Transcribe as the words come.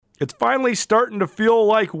It's finally starting to feel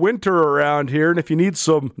like winter around here, and if you need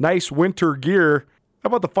some nice winter gear, how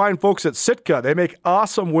about the fine folks at Sitka? They make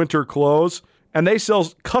awesome winter clothes, and they sell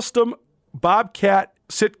custom Bobcat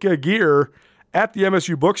Sitka gear at the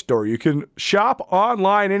MSU Bookstore. You can shop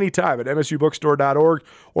online anytime at msubookstore.org,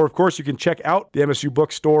 or of course you can check out the MSU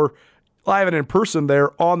Bookstore live and in person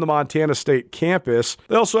there on the Montana State campus.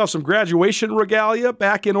 They also have some graduation regalia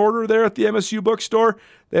back in order there at the MSU Bookstore.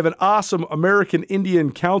 They have an awesome American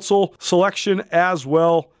Indian Council selection as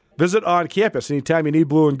well. Visit on campus anytime you need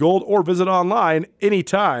blue and gold, or visit online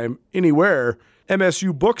anytime, anywhere,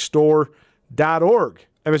 msubookstore.org.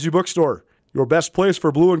 MSU Bookstore, your best place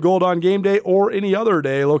for blue and gold on game day or any other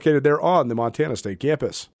day, located there on the Montana State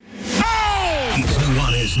campus. It's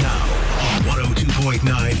Nuanez now on 102.9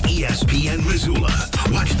 ESPN Missoula.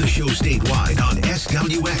 Watch the show statewide on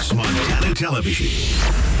SWX Montana Television.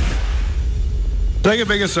 Second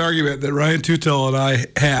biggest argument that Ryan Tutel and I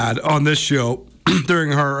had on this show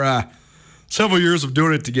during our several years of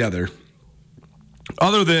doing it together,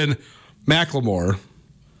 other than Macklemore,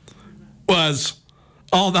 was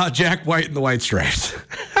all about Jack White and the White Stripes.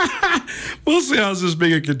 Mostly I was just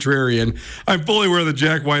being a contrarian. I'm fully aware that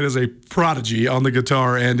Jack White is a prodigy on the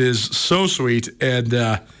guitar and is so sweet. And,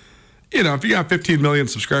 if you got 15 million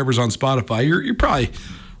subscribers on Spotify, you're probably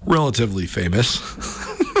relatively famous.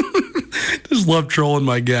 Just love trolling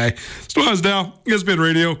my guy. Nuanez now, ESPN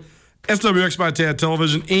Radio, SWX Montana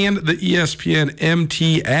Television, and the ESPN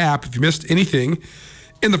MT app. If you missed anything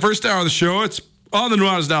in the first hour of the show, it's on the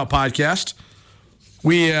Nuanez Now podcast.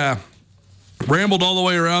 We rambled all the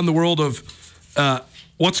way around the world of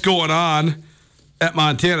what's going on at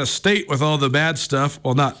Montana State with all the bad stuff.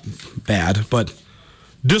 Well, not bad, but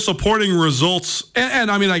disappointing results.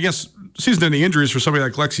 And I mean, I guess season-ending injuries for somebody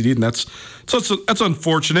like Lexi Deaton. That's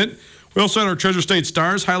unfortunate. We also had our Treasure State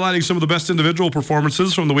Stars highlighting some of the best individual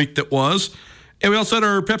performances from the week that was. And we also had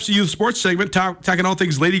our Pepsi Youth Sports segment talking all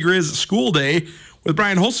things Lady Griz School Day with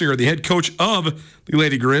Brian Holsinger, the head coach of the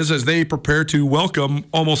Lady Griz, as they prepare to welcome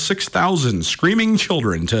almost 6,000 screaming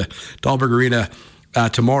children to Dahlberg Arena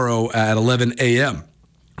tomorrow at 11 a.m.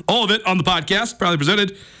 All of it on the podcast, proudly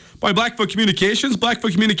presented by Blackfoot Communications.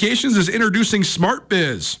 Blackfoot Communications is introducing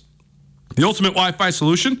SmartBiz, the ultimate Wi-Fi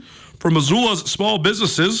solution for Missoula's small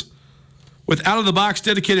businesses. With out-of-the-box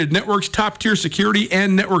dedicated networks, top-tier security,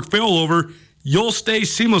 and network failover, you'll stay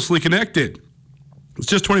seamlessly connected. It's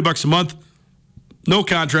just $20 a month. No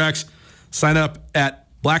contracts. Sign up at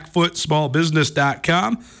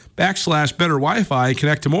blackfootsmallbusiness.com/better Wi-Fi and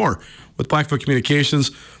connect to more with Blackfoot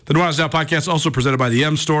Communications. The Nuanez Now podcast is also presented by the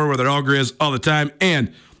M Store, where they're all Griz all the time,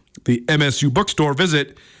 and the MSU Bookstore.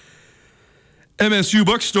 Visit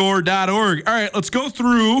msubookstore.org. All right, let's go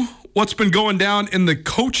through what's been going down in the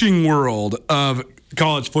coaching world of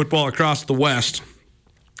college football across the West.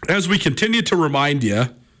 As we continue to remind you,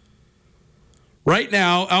 right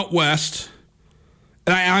now out West,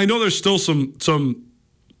 and I know there's still some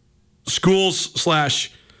schools /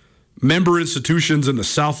 member institutions in the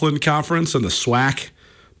Southland Conference and the SWAC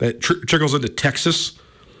that trickles into Texas.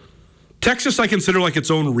 Texas I consider like its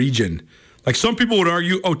own region. Like some people would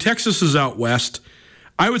argue, Texas is out West.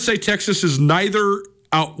 I would say Texas is neither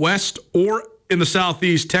out West or in the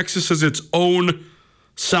Southeast. Texas is its own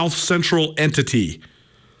South Central entity.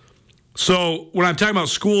 So when I'm talking about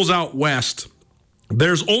schools out West,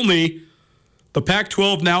 there's only the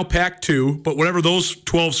Pac-12, now Pac-2, but whatever those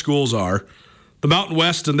 12 schools are, the Mountain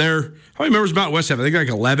West and their, how many members does Mountain West have? I think like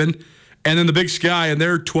 11. And then the Big Sky and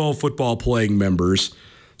their 12 football playing members.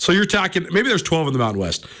 So you're talking, maybe there's 12 in the Mountain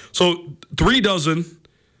West. So 3 dozen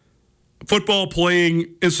football playing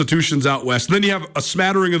institutions out West. And then you have a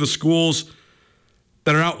smattering of the schools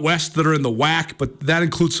that are out West that are in the WAC, but that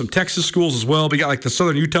includes some Texas schools as well. We got like the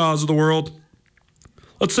Southern Utahs of the world.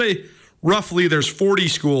 Let's say roughly there's 40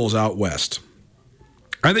 schools out West.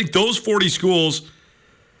 I think those 40 schools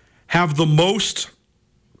have the most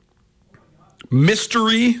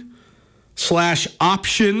mystery /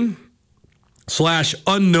 option /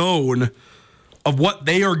 unknown of what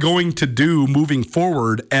they are going to do moving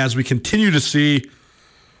forward as we continue to see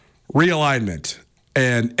realignment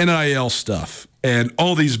and NIL stuff and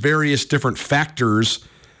all these various different factors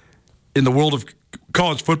in the world of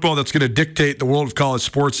college football that's going to dictate the world of college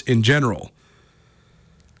sports in general.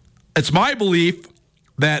 It's my belief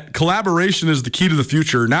that collaboration is the key to the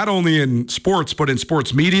future, not only in sports, but in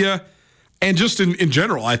sports media and just in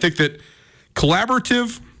general. I think that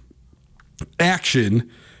collaborative action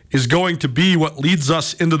is going to be what leads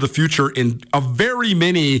us into the future in a very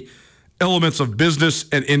many elements of business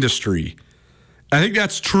and industry. I think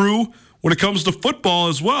that's true when it comes to football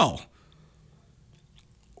as well.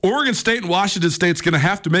 Oregon State and Washington State's going to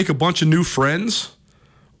have to make a bunch of new friends,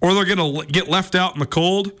 or they're going to get left out in the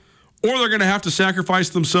cold, or they're going to have to sacrifice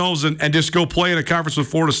themselves and just go play in a conference with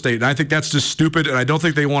Florida State. And I think that's just stupid, and I don't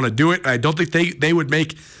think they want to do it. I don't think they would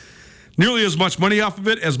make nearly as much money off of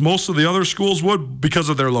it as most of the other schools would because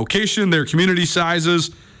of their location, their community sizes,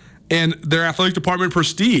 and their athletic department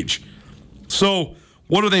prestige. So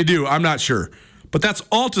what do? I'm not sure. But that's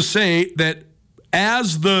all to say that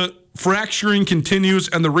as the fracturing continues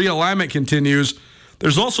and the realignment continues,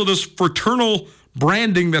 there's also this fraternal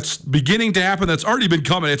branding that's beginning to happen that's already been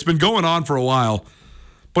coming. It's been going on for a while.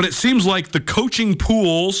 But it seems like the coaching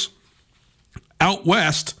pools out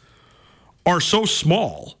west are so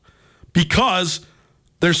small because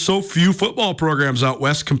there's so few football programs out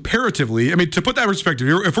west comparatively. I mean, to put that in perspective,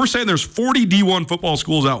 if we're saying there's 40 D1 football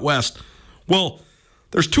schools out west, well,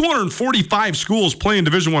 there's 245 schools playing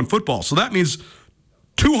Division I football. So that means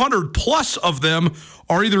 200 plus of them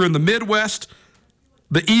are either in the Midwest,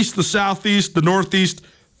 the East, the Southeast, the Northeast,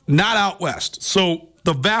 not out west. So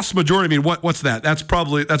the vast majority, I mean, what's that? That's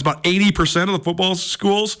about 80% of the football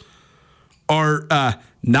schools are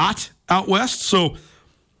not out west. So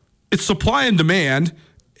it's supply and demand.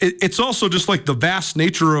 It's also just like the vast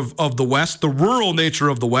nature of the West, the rural nature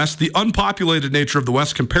of the West, the unpopulated nature of the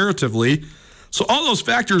West comparatively. So all those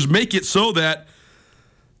factors make it so that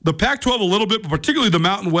the Pac-12 a little bit, but particularly the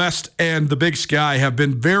Mountain West and the Big Sky have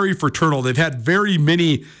been very fraternal. They've had very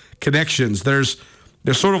many connections. There's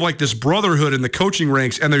sort of like this brotherhood in the coaching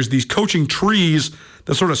ranks, and there's these coaching trees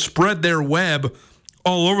that sort of spread their web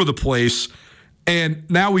all over the place. And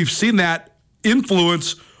now we've seen that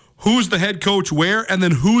influence who's the head coach where, and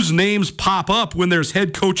then whose names pop up when there's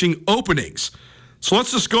head coaching openings. So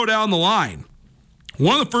let's just go down the line.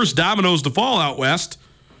 One of the first dominoes to fall out west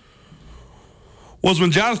was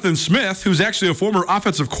when Jonathan Smith, who's actually a former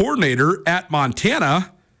offensive coordinator at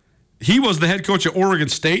Montana, he was the head coach at Oregon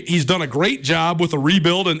State. He's done a great job with a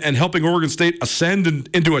rebuild and helping Oregon State ascend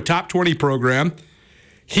into a top 20 program.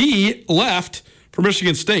 He left for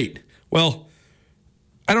Michigan State. Well,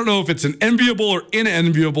 I don't know if it's an enviable or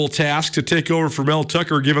inenviable task to take over for Mel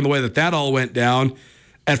Tucker, given the way that all went down.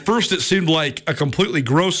 At first, it seemed like a completely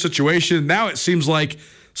gross situation. Now it seems like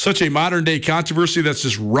such a modern-day controversy that's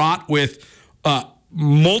just wrought with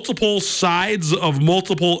multiple sides of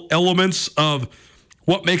multiple elements of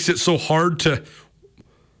what makes it so hard to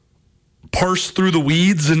parse through the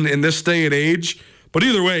weeds in this day and age. But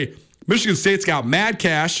either way, Michigan State's got mad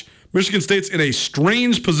cash. Michigan State's in a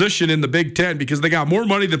strange position in the Big Ten because they got more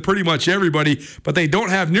money than pretty much everybody, but they don't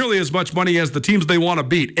have nearly as much money as the teams they want to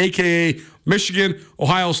beat, a.k.a. Michigan,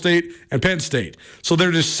 Ohio State, and Penn State. So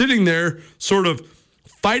they're just sitting there sort of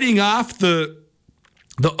fighting off the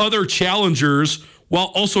other challengers while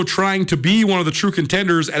also trying to be one of the true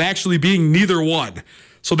contenders and actually being neither one.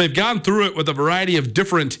 So they've gone through it with a variety of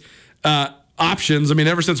different options. I mean,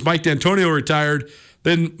 ever since Mike D'Antonio retired,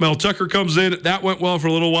 then Mel Tucker comes in. That went well for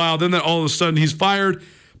a little while. Then all of a sudden he's fired.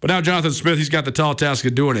 But now Jonathan Smith, he's got the tall task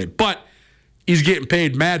of doing it. But he's getting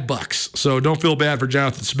paid mad bucks. So don't feel bad for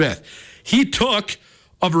Jonathan Smith. He took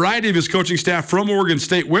a variety of his coaching staff from Oregon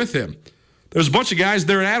State with him. There's a bunch of guys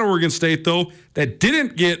there at Oregon State, though, that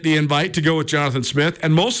didn't get the invite to go with Jonathan Smith.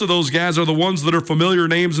 And most of those guys are the ones that are familiar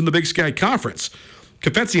names in the Big Sky Conference.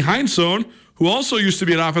 Kefensi Heinsohn, who also used to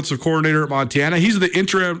be an offensive coordinator at Montana, he's the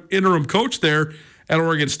interim coach there at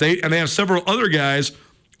Oregon State, and they have several other guys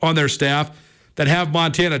on their staff that have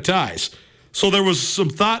Montana ties. So there was some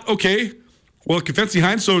thought, okay, well, Kefensi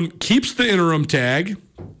Heinsohn keeps the interim tag,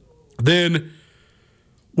 then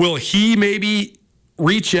will he maybe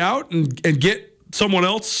reach out and get someone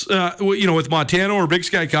else, with Montana or Big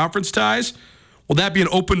Sky Conference ties? Will that be an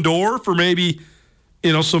open door for maybe,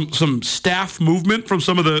 some staff movement from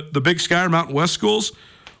some of the Big Sky or Mountain West schools?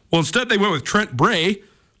 Well, instead they went with Trent Bray.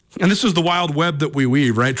 And this is the wild web that we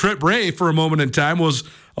weave, right? Trent Bray, for a moment in time, was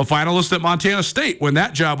a finalist at Montana State when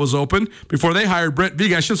that job was open before they hired Brent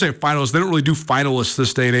Viga. I shouldn't say finalist. They don't really do finalists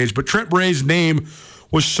this day and age. But Trent Bray's name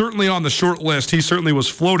was certainly on the short list. He certainly was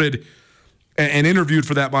floated and interviewed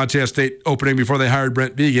for that Montana State opening before they hired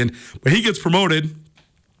Brent Vigan. But he gets promoted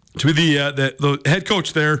to be the head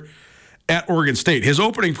coach there at Oregon State. His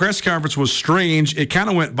opening press conference was strange. It kind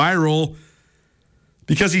of went viral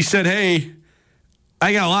because he said, hey,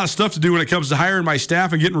 I got a lot of stuff to do when it comes to hiring my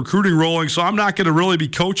staff and getting recruiting rolling, so I'm not going to really be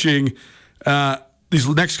coaching these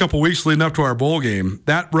next couple weeks leading up to our bowl game.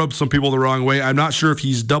 That rubbed some people the wrong way. I'm not sure if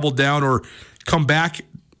he's doubled down or come back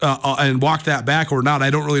and walked that back or not. I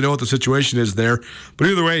don't really know what the situation is there. But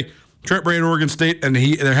either way, Trent Bray at Oregon State, and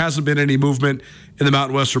there hasn't been any movement in the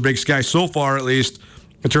Mountain West or Big Sky so far, at least,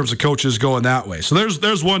 in terms of coaches going that way. So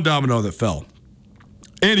there's one domino that fell.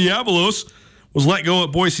 Andy Avalos was let go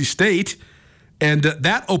at Boise State, and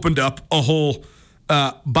that opened up a whole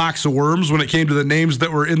box of worms when it came to the names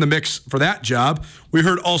that were in the mix for that job. We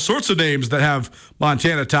heard all sorts of names that have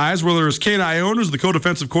Montana ties, whether it was Kane Ione, who's the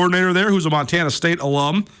co-defensive coordinator there, who's a Montana State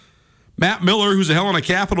alum. Matt Miller, who's a Helena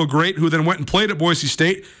Capital great, who then went and played at Boise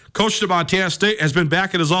State, coached at Montana State, has been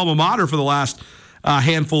back at his alma mater for the last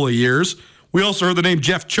handful of years. We also heard the name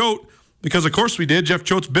Jeff Choate, because of course we did. Jeff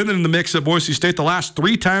Choate's been in the mix at Boise State the last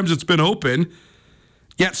 3 times it's been open.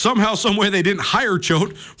 Yet somehow, some way, they didn't hire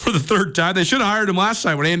Choate for the 3rd time. They should have hired him last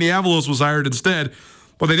time when Andy Avalos was hired instead,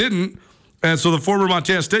 but they didn't. And so the former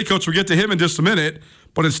Montana State coach, we'll get to him in just a minute,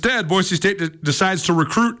 but instead Boise State decides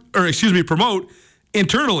to promote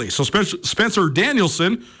internally. So Spencer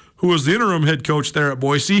Danielson, who was the interim head coach there at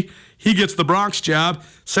Boise, he gets the Bronx job.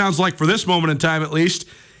 Sounds like for this moment in time at least,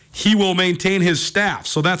 he will maintain his staff.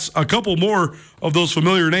 So that's a couple more of those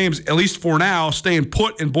familiar names, at least for now, staying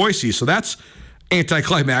put in Boise. So that's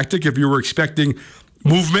anticlimactic if you were expecting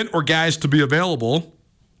movement or guys to be available.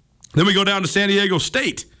 Then we go down to San Diego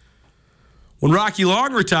State. When Rocky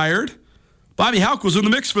Long retired, Bobby Hauck was in the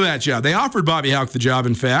mix for that job. They offered Bobby Hauck the job,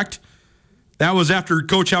 in fact. That was after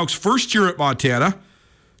Coach Hauck's first year at Montana.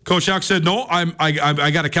 Coach Hauck said, no,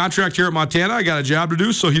 I got a contract here at Montana. I got a job to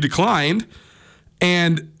do, so he declined.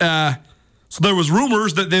 And so there was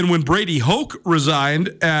rumors that then when Brady Hoke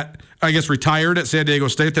retired at San Diego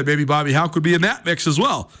State, that maybe Bobby Hauck would be in that mix as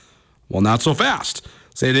well. Well, not so fast.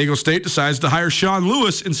 San Diego State decides to hire Sean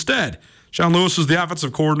Lewis instead. Sean Lewis is the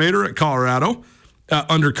offensive coordinator at Colorado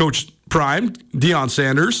under Coach Prime, Deion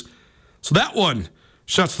Sanders. So that one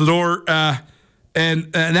shuts the door,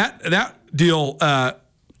 and that deal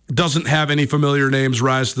doesn't have any familiar names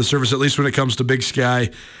rise to the surface, at least when it comes to Big Sky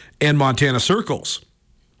and Montana circles.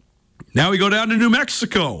 Now we go down to New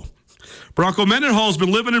Mexico. Bronco Mendenhall's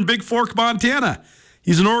been living in Big Fork, Montana.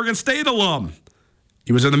 He's an Oregon State alum.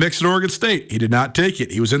 He was in the mix at Oregon State. He did not take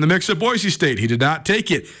it. He was in the mix at Boise State. He did not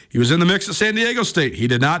take it. He was in the mix at San Diego State. He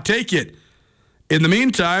did not take it. In the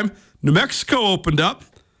meantime, New Mexico opened up.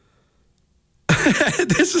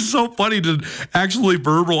 This is so funny to actually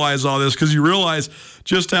verbalize all this because you realize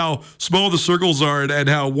just how small the circles are and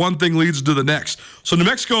how one thing leads to the next. So New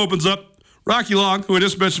Mexico opens up. Rocky Long, who I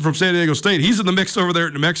just mentioned from San Diego State, he's in the mix over there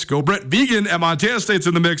at New Mexico. Brett Vegan at Montana State's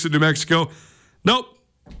in the mix at New Mexico. Nope.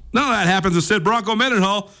 None of that happens. Instead, Bronco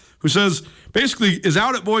Mendenhall, who says basically is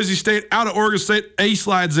out at Boise State, out at Oregon State, he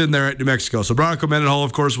slides in there at New Mexico. So Bronco Mendenhall,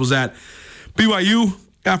 of course, was at BYU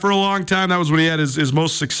for a long time. That was when he had his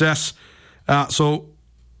most success. So,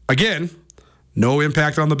 again, no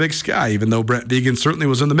impact on the Big Sky, even though Brett Vegan certainly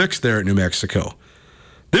was in the mix there at New Mexico.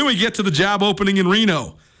 Then we get to the job opening in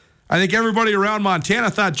Reno. I think everybody around Montana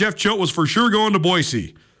thought Jeff Choate was for sure going to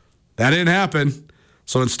Boise. That didn't happen.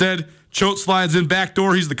 So instead, Choate slides in back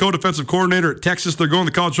door. He's the co-defensive coordinator at Texas. They're going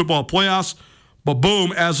to the college football playoffs. But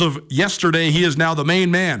boom, as of yesterday, he is now the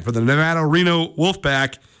main man for the Nevada Reno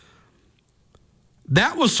Wolfpack.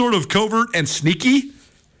 That was sort of covert and sneaky.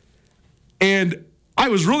 And I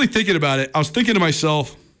was really thinking about it. I was thinking to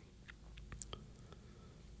myself,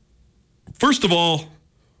 first of all,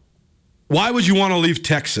 why would you want to leave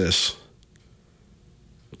Texas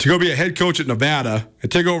to go be a head coach at Nevada and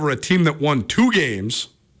take over a team that won 2 games?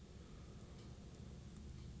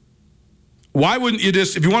 Why wouldn't you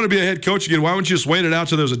just, if you want to be a head coach again, why wouldn't you just wait it out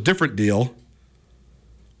till there's a different deal?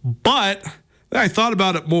 But then I thought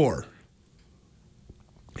about it more.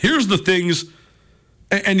 Here's the things,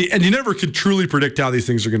 and you never can truly predict how these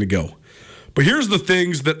things are going to go. But here's the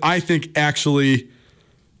things that I think actually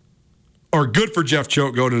are good for Jeff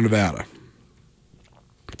Choate going to Nevada.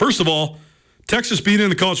 First of all, Texas being in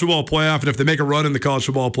the college football playoff, and if they make a run in the college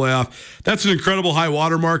football playoff, that's an incredible high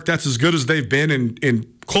watermark. That's as good as they've been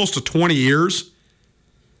in close to 20 years.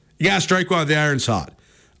 You got to strike while the iron's hot.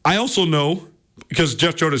 I also know, because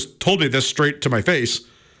Jeff Choate has told me this straight to my face,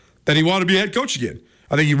 that he wanted to be a head coach again.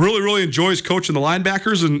 I think he really, really enjoys coaching the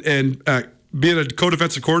linebackers and being a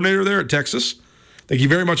co-defensive coordinator there at Texas. I think he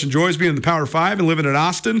very much enjoys being in the Power 5 and living in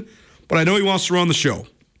Austin, but I know he wants to run the show.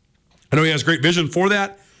 I know he has great vision for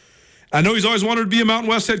that. I know he's always wanted to be a Mountain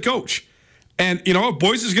West head coach. And, you know, if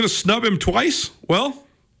Boise's going to snub him twice, well,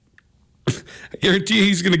 I guarantee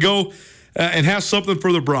he's going to go and have something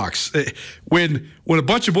for the Bronx. When a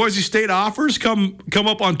bunch of Boise State offers come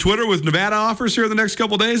up on Twitter with Nevada offers here in the next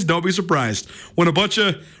couple of days, don't be surprised. When a bunch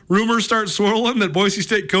of rumors start swirling that Boise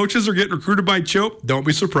State coaches are getting recruited by Choate, don't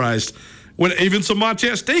be surprised. When even some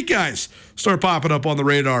Montana State guys start popping up on the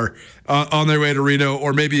radar on their way to Reno,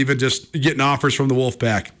 or maybe even just getting offers from the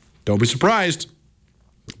Wolfpack, don't be surprised.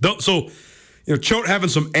 So, you know, Choate having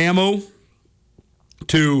some ammo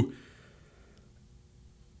to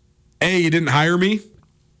A, you didn't hire me,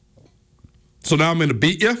 so now I'm going to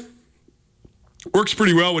beat you. Works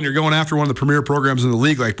pretty well when you're going after one of the premier programs in the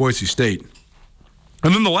league like Boise State.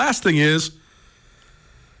 And then the last thing is,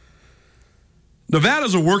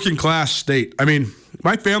 Nevada's a working class state. I mean,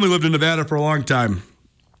 my family lived in Nevada for a long time.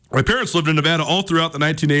 My parents lived in Nevada all throughout the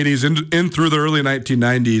 1980s and through the early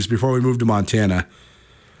 1990s before we moved to Montana.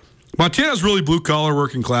 Montana's really blue-collar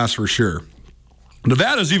working class for sure.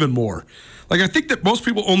 Nevada's even more. Like, I think that most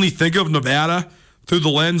people only think of Nevada through the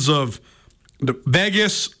lens of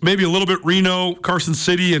Vegas, maybe a little bit Reno, Carson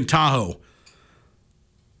City, and Tahoe.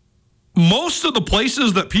 Most of the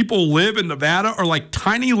places that people live in Nevada are like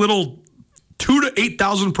tiny little 2,000 to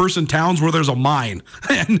 8,000 person towns where there's a mine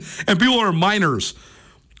and people are miners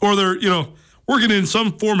or they're, working in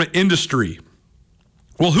some form of industry.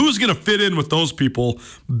 Well, who's going to fit in with those people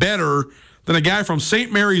better than a guy from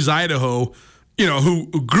St. Mary's, Idaho,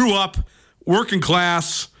 who grew up working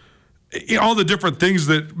class, all the different things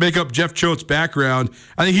that make up Jeff Choate's background.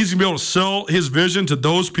 I think he's going to be able to sell his vision to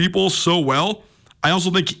those people so well. I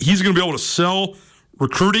also think he's going to be able to sell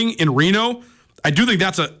recruiting in Reno. I do think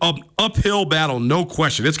that's an uphill battle, no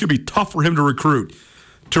question. It's going to be tough for him to recruit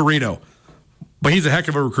to Reno. But he's a heck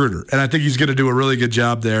of a recruiter, and I think he's going to do a really good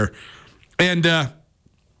job there. And I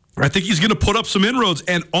think he's going to put up some inroads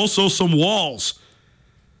and also some walls.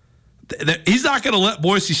 He's not going to let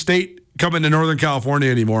Boise State come into Northern California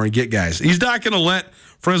anymore and get guys. He's not going to let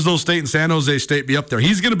Fresno State and San Jose State be up there.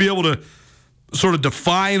 He's going to be able to sort of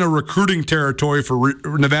define a recruiting territory for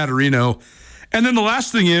Nevada Reno. And then the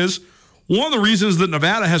last thing is, one of the reasons that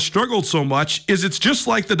Nevada has struggled so much is it's just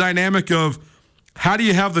like the dynamic of how do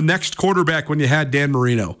you have the next quarterback when you had Dan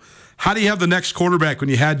Marino? How do you have the next quarterback when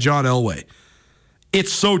you had John Elway?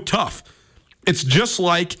 It's so tough. It's just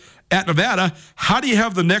like at Nevada, how do you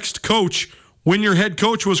have the next coach when your head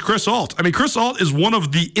coach was Chris Ault? I mean, Chris Ault is one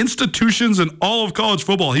of the institutions in all of college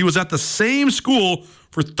football. He was at the same school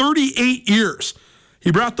for 38 years.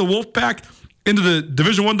 He brought the Wolfpack into the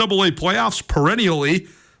Division I AA playoffs perennially.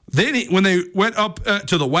 When they went up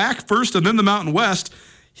to the WAC first and then the Mountain West,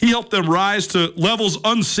 he helped them rise to levels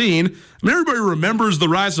unseen. I mean, everybody remembers the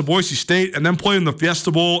rise of Boise State and them playing the Fiesta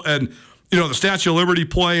Bowl and, the Statue of Liberty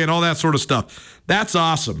play and all that sort of stuff. That's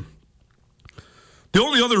awesome. The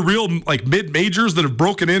only other real mid-majors that have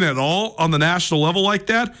broken in at all on the national level like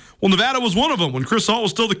that, well, Nevada was one of them. When Chris Ault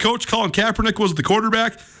was still the coach, Colin Kaepernick was the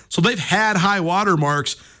quarterback. So they've had high water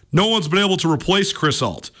marks. No one's been able to replace Chris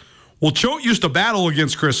Ault. Well, Choate used to battle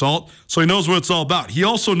against Chris Ault, so he knows what it's all about. He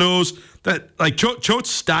also knows that Choate's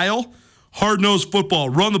style, hard-nosed football,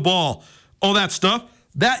 run the ball, all that stuff,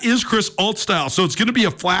 that is Chris Ault's style. So it's going to be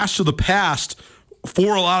a flash to the past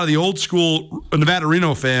for a lot of the old school Nevada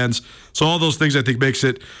Reno fans. So all those things I think makes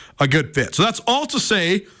it a good fit. So that's all to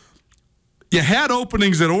say, you had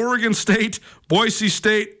openings at Oregon State, Boise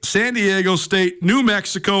State, San Diego State, New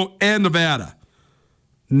Mexico, and Nevada.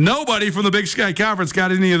 Nobody from the Big Sky Conference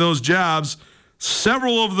got any of those jobs.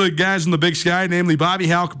 Several of the guys in the Big Sky, namely Bobby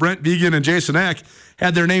Houck, Brent Vegan, and Jason Eck,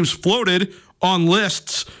 had their names floated on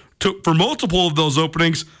lists for multiple of those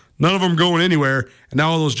openings. None of them going anywhere, and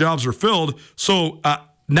now all those jobs are filled. So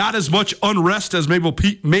not as much unrest as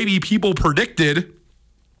maybe people predicted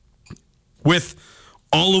with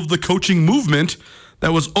all of the coaching movement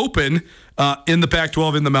that was open in the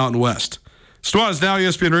Pac-12 in the Mountain West. Nuanez now,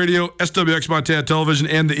 ESPN Radio, SWX Montana Television,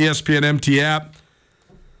 and the ESPN MT app.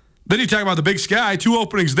 Then you talk about the Big Sky, 2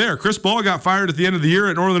 openings there. Chris Ball got fired at the end of the year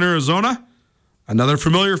at Northern Arizona. Another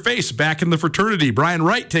familiar face back in the fraternity. Brian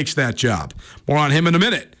Wright takes that job. More on him in a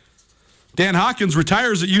minute. Dan Hawkins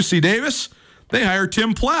retires at UC Davis. They hire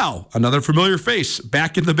Tim Plow, another familiar face,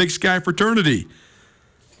 back in the Big Sky fraternity.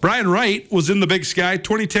 Brian Wright was in the Big Sky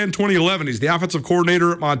 2010-2011. He's the offensive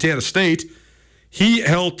coordinator at Montana State. He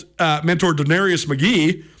helped mentor Denarius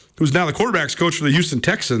McGee, who's now the quarterback's coach for the Houston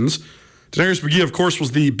Texans. Denarius McGee, of course,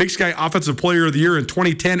 was the Big Sky Offensive Player of the Year in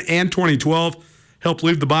 2010 and 2012. Helped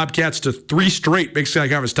lead the Bobcats to 3 straight Big Sky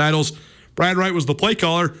Conference titles. Brian Wright was the play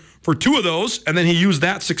caller for 2 of those, and then he used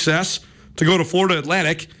that success to go to Florida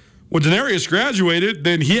Atlantic. When Denarius graduated,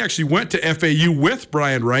 then he actually went to FAU with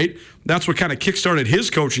Brian Wright. That's what kind of kickstarted his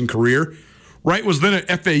coaching career. Wright was then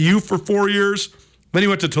at FAU for 4 years. Then he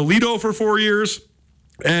went to Toledo for 4 years.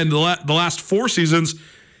 And the last 4 seasons,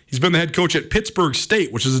 he's been the head coach at Pittsburgh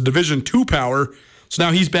State, which is a Division II power. So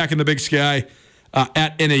now he's back in the Big Sky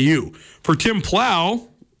at NAU. For Tim Plow,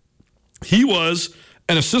 he was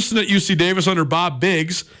an assistant at UC Davis under Bob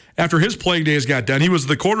Biggs. After his playing days got done, he was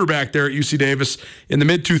the quarterback there at UC Davis in the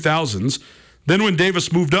mid-2000s. Then when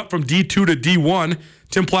Davis moved up from D2 to D1,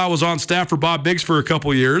 Tim Plow was on staff for Bob Biggs for a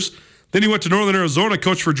couple years. Then he went to Northern Arizona,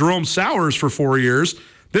 coached for Jerome Sowers for 4 years.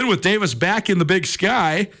 Then with Davis back in the Big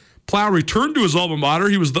Sky, Plow returned to his alma mater.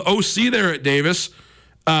 He was the OC there at Davis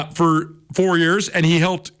for 4 years, and he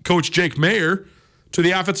helped coach Jake Mayer to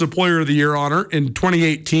the Offensive Player of the Year honor in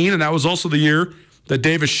 2018, and that was also the year that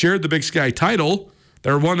Davis shared the Big Sky title,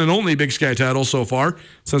 their one and only Big Sky title so far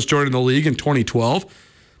since joining the league in 2012.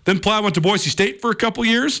 Then Plow went to Boise State for a couple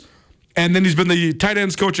years, and then he's been the tight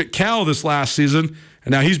ends coach at Cal this last season,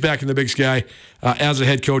 and now he's back in the Big Sky as a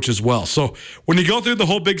head coach as well. So when you go through the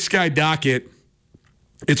whole Big Sky docket,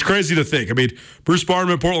 it's crazy to think. I mean, Bruce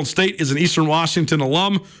Barnum at Portland State is an Eastern Washington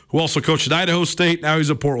alum who also coached at Idaho State. Now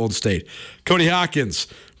he's at Portland State. Cody Hawkins,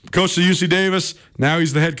 coached at UC Davis. Now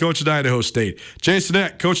he's the head coach at Idaho State. Jason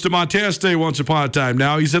Eck, coached at Montana State once upon a time.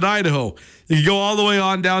 Now he's at Idaho. You can go all the way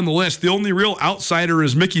on down the list. The only real outsider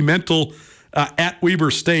is Mickey Mental at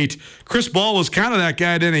Weber State. Chris Ball was kind of that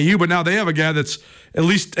guy at NAU, but now they have a guy that's at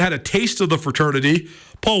least had a taste of the fraternity.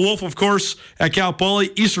 Paul Wolf, of course, at Cal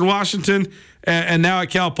Poly, Eastern Washington, and now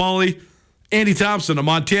at Cal Poly. Andy Thompson, a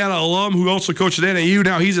Montana alum who also coached at NAU.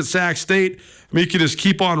 Now he's at Sac State. I mean, you can just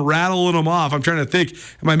keep on rattling them off. I'm trying to think.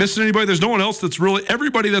 Am I missing anybody? There's no one else that's really –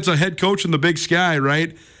 everybody that's a head coach in the Big Sky,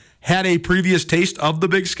 right, had a previous taste of the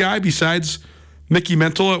Big Sky besides Mickey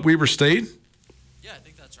Mental at Weber State? Yeah, I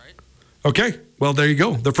think that's right. Okay. Well, there you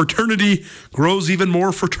go. The fraternity grows even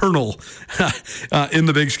more fraternal in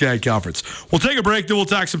the Big Sky Conference. We'll take a break, then we'll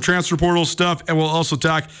talk some transfer portal stuff, and we'll also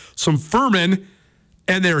talk some Furman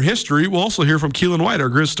and their history. We'll also hear from Keelan White, our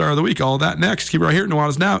Griz Star of the Week. All of that next. Keep it right here at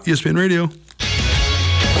Nuanez Now, ESPN Radio.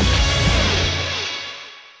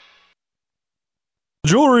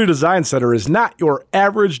 Jewelry Design Center is not your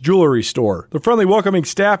average jewelry store. The friendly, welcoming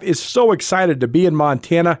staff is so excited to be in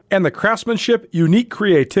Montana, and the craftsmanship, unique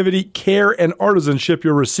creativity, care, and artisanship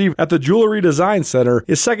you'll receive at the Jewelry Design Center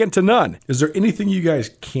is second to none. Is there anything you guys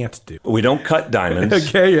can't do? We don't cut diamonds,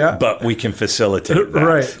 Okay, yeah. but we can facilitate that.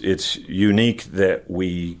 Right. It's unique that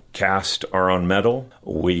we cast our own metal,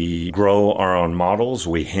 we grow our own models,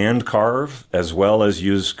 we hand carve, as well as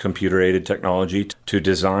use computer-aided technology to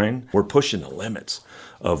design. We're pushing the limits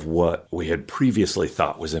of what we had previously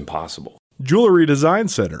thought was impossible. Jewelry Design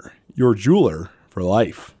Center, your jeweler for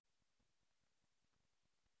life.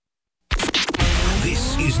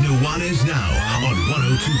 This is Nuanez Now on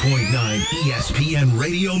 102.9 ESPN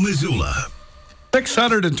Radio Missoula.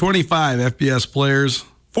 625 FBS players,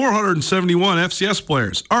 471 FCS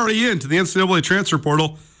players already into the NCAA transfer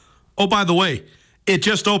portal. Oh, by the way, it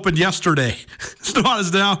just opened yesterday.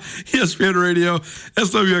 Nuanez Now, ESPN Radio,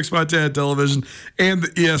 SWX Montana Television, and the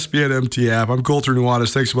ESPN MT app. I'm Colter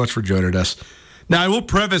Nuanez. Thanks so much for joining us. Now, I will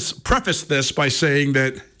preface this by saying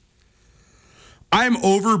that I'm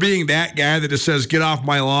over being that guy that just says, get off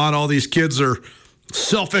my lawn. All these kids are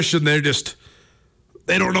selfish and they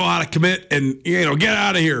don't know how to commit and, get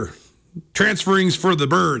out of here. Transferring's for the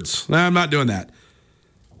birds. No, I'm not doing that.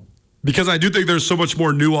 Because I do think there's so much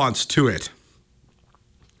more nuance to it.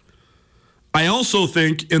 I also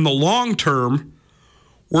think in the long term,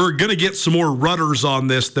 we're going to get some more rudders on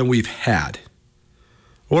this than we've had.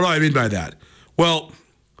 What do I mean by that? Well,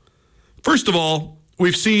 first of all,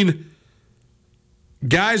 we've seen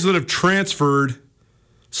guys that have transferred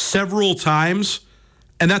several times,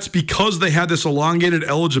 and that's because they had this elongated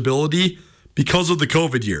eligibility because of the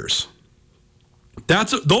COVID years.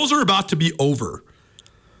 Those are about to be over.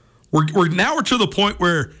 We're to the point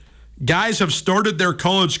where guys have started their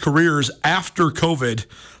college careers after COVID,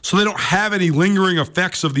 so they don't have any lingering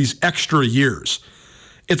effects of these extra years.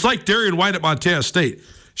 It's like Darian White at Montana State.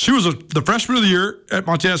 She was the freshman of the year at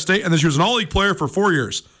Montana State, and then she was an all-league player for 4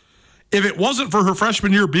 years. If it wasn't for her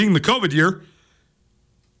freshman year being the COVID year,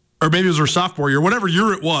 or maybe it was her sophomore year, whatever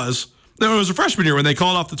year it was her freshman year when they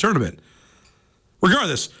called off the tournament.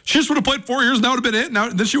 Regardless, she just would have played 4 years, and that would have been it. Now,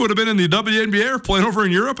 then she would have been in the WNBA or playing over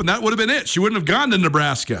in Europe, and that would have been it. She wouldn't have gone to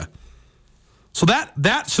Nebraska. So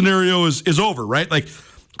that scenario is over, right? Like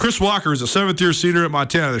Chris Walker is a seventh-year senior at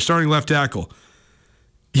Montana. They're starting left tackle.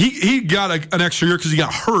 He got an extra year because he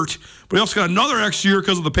got hurt, but he also got another extra year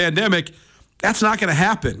because of the pandemic. That's not going to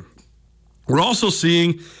happen. We're also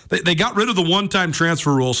seeing they got rid of the one-time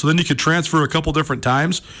transfer rule, so then you could transfer a couple different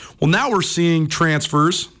times. Well, now we're seeing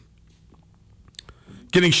transfers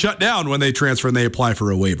getting shut down when they transfer and they apply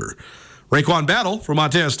for a waiver. Raekwon Battle from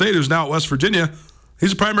Montana State, who's now at West Virginia,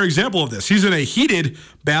 he's a primary example of this. He's in a heated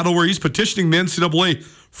battle where he's petitioning the NCAA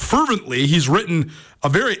fervently. He's written a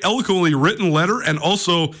very eloquently written letter, and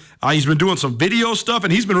also he's been doing some video stuff,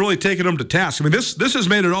 and he's been really taking them to task. I mean, this has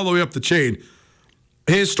made it all the way up the chain.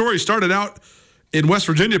 His story started out in West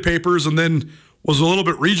Virginia papers and then was a little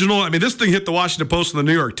bit regional. I mean, this thing hit the Washington Post and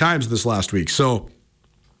the New York Times this last week. So,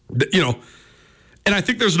 And I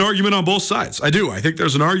think there's an argument on both sides. I do. I think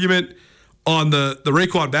there's an argument on the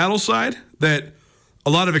Raekwon Battle side that a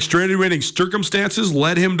lot of extenuating circumstances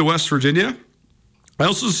led him to West Virginia. I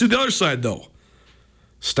also see the other side, though.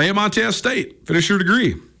 Stay at Montana State. Finish your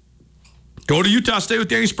degree. Go to Utah State with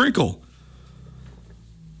Danny Sprinkle.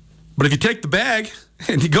 But if you take the bag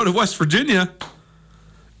and you go to West Virginia and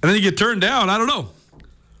then you get turned down, I don't know.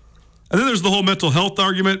 And then there's the whole mental health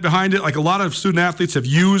argument behind it. Like a lot of student athletes have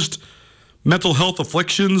used mental health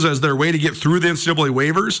afflictions as their way to get through the NCAA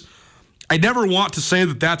waivers. I never want to say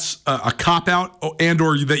that that's a cop-out and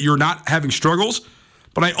or that you're not having struggles,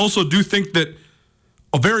 but I also do think that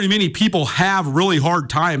very many people have really hard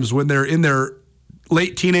times when they're in their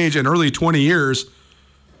late teenage and early 20 years,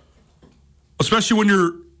 especially when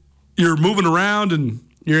you're moving around and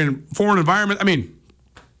you're in a foreign environment. I mean,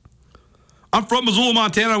 I'm from Missoula,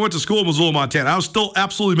 Montana. I went to school in Missoula, Montana. I was still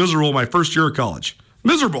absolutely miserable my first year of college.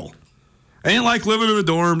 Miserable. I didn't like living in the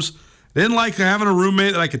dorms. I didn't like having a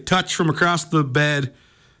roommate that I could touch from across the bed.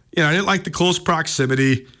 I didn't like the close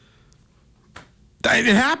proximity.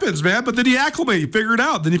 It happens, man. But then you acclimate, you figure it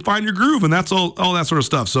out, then you find your groove, and that's all that sort of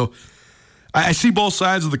stuff. So I see both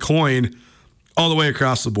sides of the coin all the way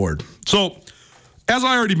across the board. So as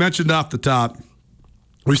I already mentioned off the top,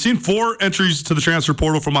 we've seen 4 entries to the transfer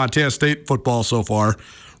portal for Montana State football so far.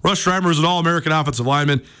 Rush Reimer is an All-American offensive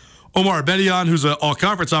lineman. Omar Bedian, who's an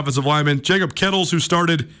All-Conference offensive lineman. Jacob Kettles, who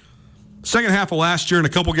started second half of last year and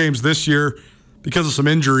a couple games this year because of some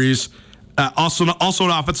injuries. Also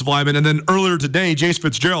an offensive lineman. And then earlier today, Jace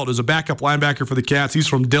Fitzgerald is a backup linebacker for the Cats. He's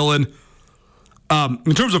from Dillon.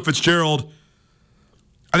 In terms of Fitzgerald,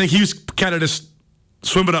 I think he was kind of just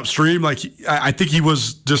swimming upstream. I think he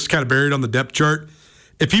was just kind of buried on the depth chart.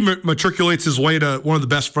 If he matriculates his way to one of the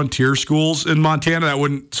best frontier schools in Montana, that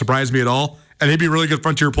wouldn't surprise me at all. And he'd be a really good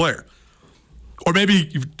frontier player. Or maybe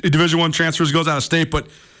Division I transfers, goes out of state. But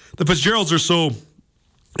the Fitzgeralds are so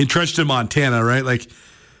entrenched in Montana, right?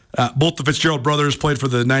 Both the Fitzgerald brothers played for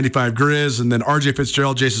the 95 Griz, and then R.J.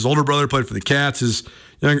 Fitzgerald, Jace's older brother, played for the Cats. His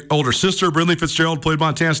older sister, Brindley Fitzgerald, played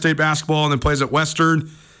Montana State basketball and then plays at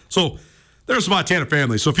Western. So there's a Montana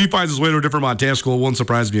family. So if he finds his way to a different Montana school, it won't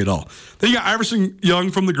surprise me at all. Then you got Iverson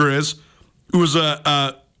Young from the Griz, who was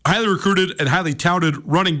a highly recruited and highly touted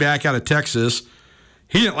running back out of Texas.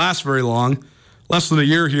 He didn't last very long, less than a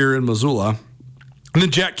year here in Missoula. And then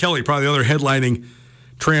Jack Kelly, probably the other headlining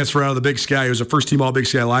transfer out of the Big Sky. He was a first-team All-Big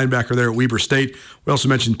Sky linebacker there at Weber State. We also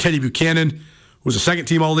mentioned Teddy Buchanan, who was a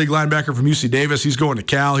second-team All-League linebacker from UC Davis. He's going to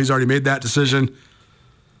Cal. He's already made that decision.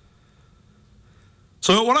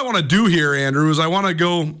 So what I want to do here, Andrew, is I want to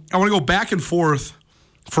go back and forth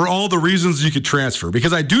for all the reasons you could transfer,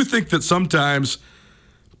 because I do think that sometimes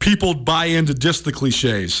people buy into just the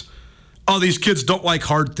cliches. Oh, these kids don't like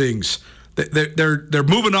hard things. They're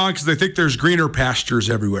moving on because they think there's greener pastures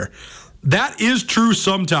everywhere. That is true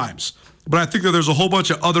sometimes, but I think that there's a whole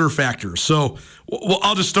bunch of other factors. So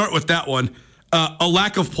I'll just start with that one. A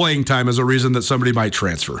lack of playing time is a reason that somebody might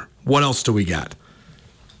transfer. What else do we got?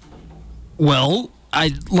 Well,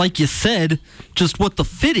 like you said, just what the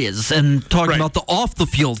fit is and talking about the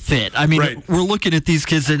off-the-field fit. I mean, we're looking at these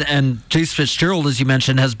kids, and Jace Fitzgerald, as you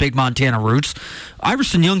mentioned, has big Montana roots.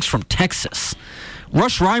 Iverson Young's from Texas.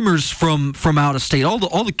 Rush Reimer's from out of state. All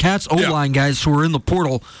the Cats O-line guys who are in the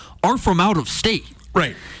portal are from out of state.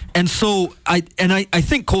 Right. And so I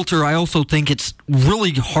think, Colter, I also think it's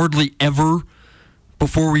really hardly ever,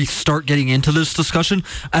 before we start getting into this discussion,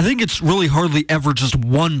 I think it's really hardly ever just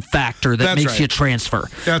one factor that makes you transfer.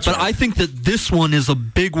 But I think that this one is a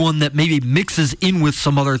big one that maybe mixes in with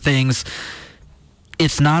some other things.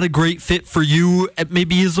 It's not a great fit for you,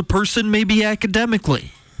 maybe as a person, maybe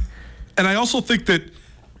academically. And I also think that,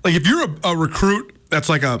 if you're a recruit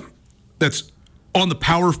that's on the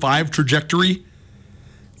Power 5 trajectory,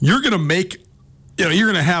 you're going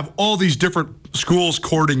to have all these different schools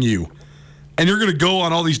courting you. And you're going to go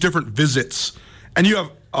on all these different visits. And you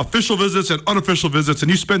have official visits and unofficial visits,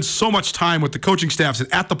 and you spend so much time with the coaching staffs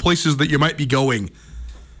and at the places that you might be going.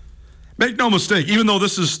 Make no mistake, even though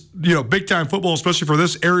this is, big-time football, especially for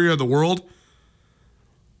this area of the world,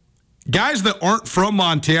 guys that aren't from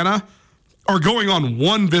Montana are going on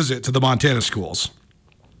one visit to the Montana schools.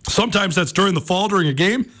 Sometimes that's during the fall during a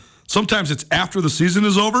game. Sometimes it's after the season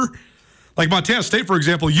is over. Like Montana State, for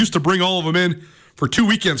example, used to bring all of them in for 2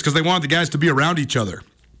 weekends because they wanted the guys to be around each other.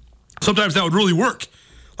 Sometimes that would really work.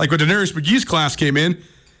 Like when Daenerys McGee's class came in,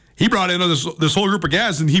 he brought in this whole group of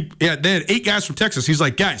guys, and they had 8 guys from Texas. He's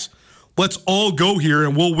like, guys, let's all go here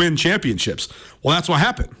and we'll win championships. Well, that's what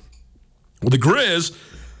happened. Well, the Griz,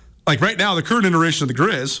 right now, the current iteration of the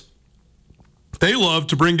Griz, they love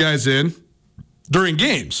to bring guys in during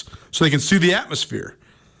games so they can see the atmosphere.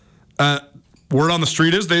 Word on the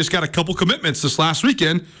street is they just got a couple commitments this last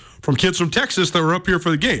weekend from kids from Texas that were up here for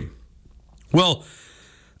the game. Well,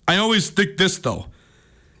 I always think this, though.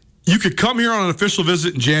 You could come here on an official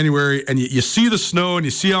visit in January, and you see the snow, and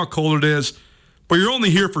you see how cold it is, but you're only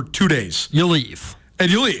here for 2 days. You leave.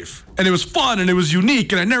 And you leave. And it was fun, and it was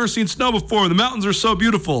unique, and I'd never seen snow before, and the mountains are so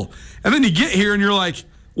beautiful. And then you get here, and you're like,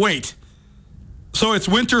 wait, so it's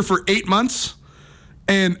winter for 8 months?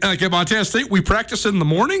 And like at Montana State, we practice in the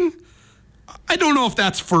morning? I don't know if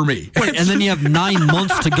that's for me. Right, and then you have 9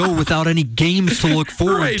 months to go without any games to look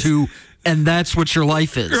forward to, and that's what your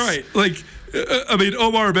life is. Right. Like, I mean,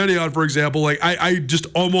 Omar Bedion, for example, like I just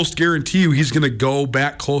almost guarantee you he's going to go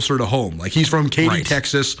back closer to home. Like, he's from Katy,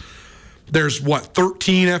 Texas. There's,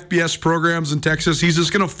 13 FBS programs in Texas. He's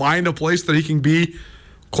just going to find a place that he can be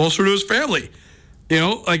closer to his family. You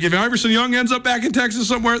know, like if Iverson Young ends up back in Texas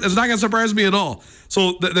somewhere, that's not going to surprise me at all.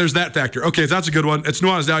 So there's that factor. Okay, so that's a good one. It's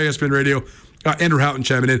Nuanez Now, ESPN Radio. Andrew Houghton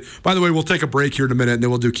chiming in. By the way, we'll take a break here in a minute, and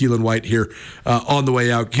then we'll do Keelan White here on the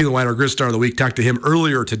way out. Keelan White, our Griz Star of the Week, talked to him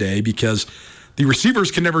earlier today because the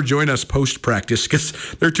receivers can never join us post-practice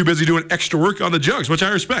because they're too busy doing extra work on the jugs, which I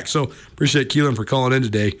respect. So appreciate Keelan for calling in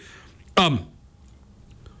today. Another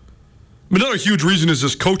huge reason is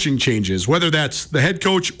this coaching changes, whether that's the head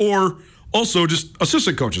coach or also just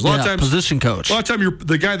assistant coaches. A lot of times, position coach. A lot of time, you're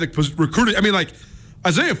the guy that was recruited. I mean, like,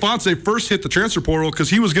 Isaiah Fonse first hit the transfer portal because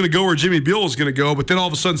he was going to go where Jimmy Beal was going to go, but then all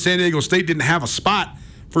of a sudden San Diego State didn't have a spot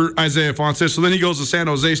for Isaiah Fonse, so then he goes to San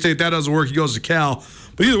Jose State. That doesn't work. He goes to Cal.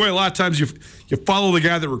 But either way, a lot of times you follow the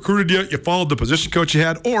guy that recruited you followed the position coach you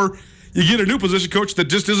had, or you get a new position coach that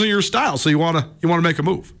just isn't your style, so you want to make a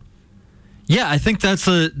move. Yeah, I think that's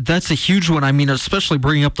a huge one. I mean, especially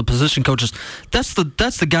bringing up the position coaches. That's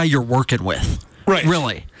the guy you're working with. Right.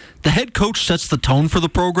 Really. The head coach sets the tone for the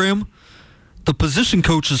program. The position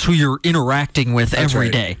coach is who you're interacting with every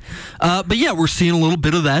day. But yeah, we're seeing a little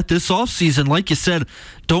bit of that this offseason. Like you said,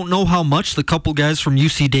 don't know how much the couple guys from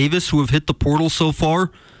UC Davis who have hit the portal so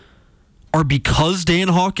far are because Dan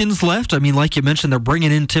Hawkins left. I mean, like you mentioned, they're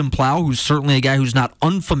bringing in Tim Plow, who's certainly a guy who's not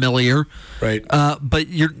unfamiliar. Right. But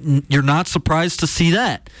you're not surprised to see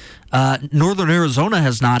that. Northern Arizona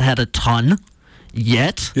has not had a ton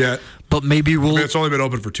yet. Yeah. But maybe it's only been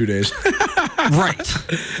open for 2 days.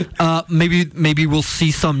 Right. Maybe we'll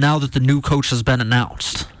see some now that the new coach has been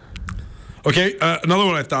announced. Okay. Another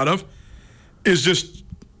one I thought of is just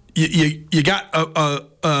you got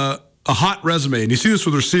a hot resume, and you see this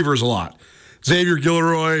with receivers a lot. Xavier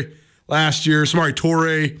Gilroy last year, Samari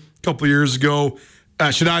Toure a couple years ago,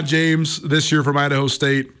 Shadon James this year from Idaho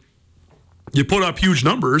State. You put up huge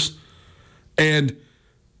numbers, and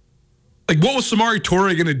like, what was Samari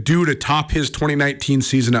Toure going to do to top his 2019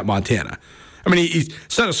 season at Montana? I mean, he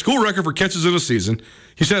set a school record for catches in a season.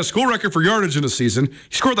 He set a school record for yardage in a season.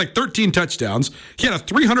 He scored like 13 touchdowns. He had a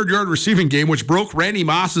 300-yard receiving game, which broke Randy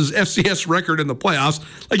Moss's FCS record in the playoffs.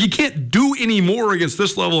 Like, you can't do any more against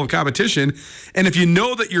this level of competition. And if you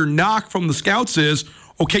know that your knock from the scouts is,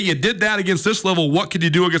 okay, you did that against this level, what could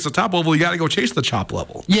you do against the top level? You got to go chase the top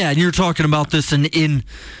level. Yeah, and you're talking about this in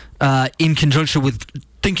conjunction with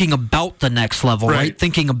thinking about the next level, right?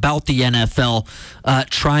 Thinking about the NFL,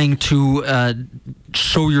 trying to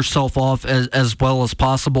show yourself off as well as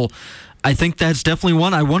possible. I think that's definitely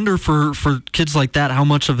one. I wonder for kids like that, how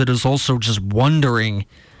much of it is also just wondering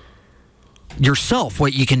yourself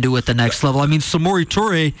what you can do at the next level. I mean, Samori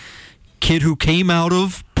Toure, kid who came out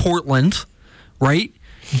of Portland, right?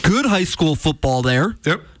 Good high school football there.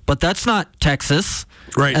 Yep. But that's not Texas.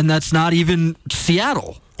 Right. And that's not even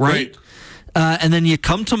Seattle, right? And then you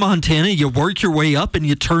come to Montana, you work your way up, and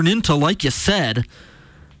you turn into, like you said,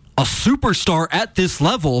 a superstar at this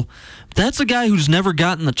level. That's a guy who's never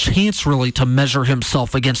gotten the chance, really, to measure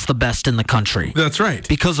himself against the best in the country. That's right.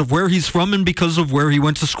 Because of where he's from and because of where he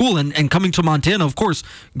went to school. And coming to Montana, of course,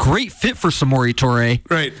 great fit for Samori Toure.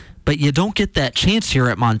 Right. But you don't get that chance here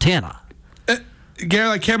at Montana. A guy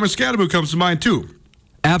like Cameron Scadaboo comes to mind, too.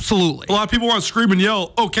 Absolutely. A lot of people want to scream and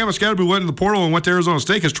yell, oh, Cameron Scadaboo went in the portal and went to Arizona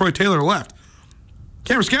State because Troy Taylor left.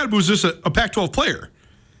 Cameron Scadaboo is just a Pac-12 player.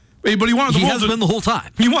 But he wanted been the whole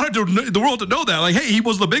time. He wanted the world to know that. Like, hey, he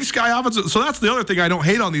was the Big Sky offensive. So that's the other thing I don't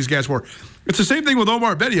hate on these guys for. It's the same thing with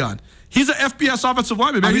Omar Bedion. He's an FBS offensive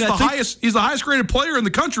lineman, man. He's the highest graded player in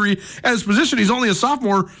the country at his position. He's only a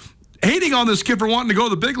sophomore. Hating on this kid for wanting to go to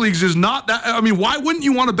the big leagues is not that. I mean, why wouldn't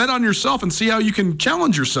you want to bet on yourself and see how you can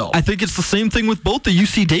challenge yourself? I think it's the same thing with both the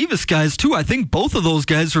UC Davis guys, too. I think both of those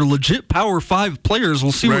guys are legit Power 5 players.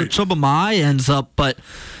 We'll see where Chubba Mai ends up, but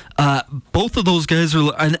Both of those guys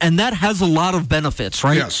are, and that has a lot of benefits,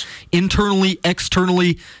 right? Yes. Internally,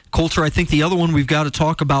 externally. Colter, I think the other one we've got to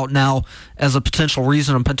talk about now as a potential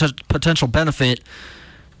reason and potential benefit,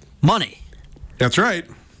 money. That's right.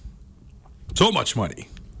 So much money.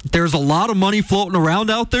 There's a lot of money floating around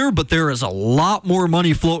out there, but there is a lot more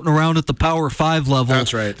money floating around at the Power 5 level.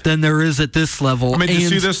 That's right. Than there is at this level. I mean, did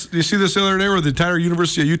you see this the other day where the entire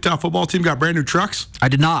University of Utah football team got brand new trucks? I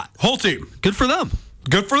did not. Whole team. Good for them.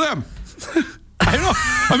 Good for them. I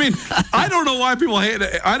don't know why people hate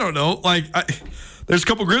it. I don't know. There's a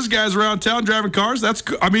couple Griz guys around town driving cars. That's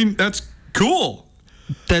cool.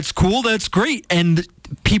 That's cool. That's great. And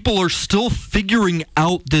people are still figuring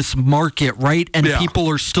out this market, right? And people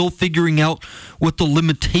are still figuring out what the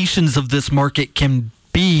limitations of this market can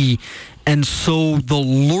be. And so the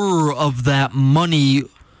lure of that money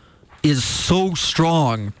is so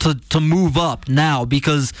strong to move up now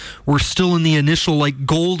because we're still in the initial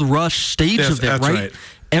gold rush stage of it, right?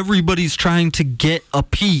 Everybody's trying to get a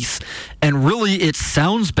piece. And really, it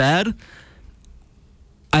sounds bad.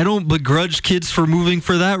 I don't begrudge kids for moving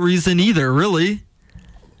for that reason either, really.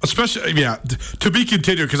 Especially, to be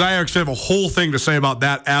continued, because I actually have a whole thing to say about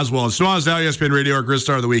that as well. It's Nuanez Now, ESPN Radio, our Griz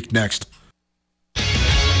Star of the Week, next.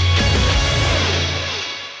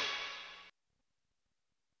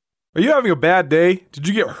 Are you having a bad day? Did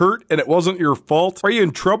you get hurt and it wasn't your fault? Are you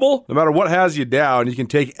in trouble? No matter what has you down, you can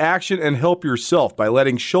take action and help yourself by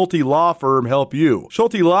letting Schulte Law Firm help you.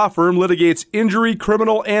 Schulte Law Firm litigates injury,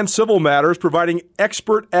 criminal, and civil matters, providing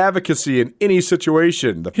expert advocacy in any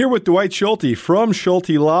situation. Here with Dwight Schulte from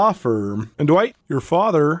Schulte Law Firm. And Dwight, your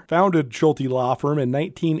father founded Schulte Law Firm in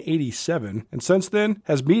 1987, and since then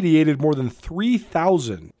has mediated more than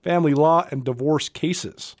 3,000 family law and divorce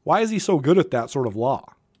cases. Why is he so good at that sort of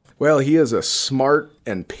law? Well, he is a smart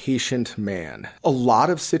and patient man. A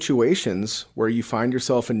lot of situations where you find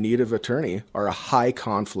yourself in need of attorney are a high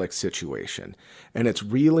conflict situation. And it's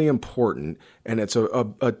really important, and it's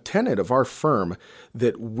a tenet of our firm,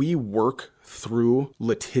 that we work through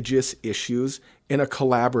litigious issues in a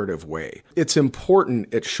collaborative way. It's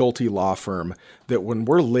important at Schulte Law Firm that when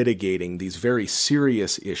we're litigating these very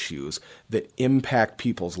serious issues that impact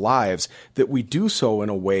people's lives, that we do so in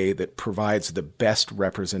a way that provides the best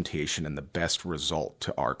representation and the best result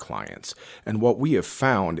to our clients. And what we have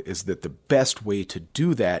found is that the best way to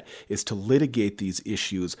do that is to litigate these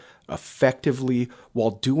issues effectively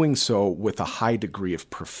while doing so with a high degree of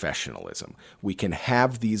professionalism. We can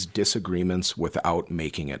have these disagreements without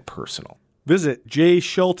making it personal. Visit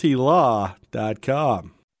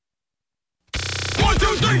jschultelaw.com. 1,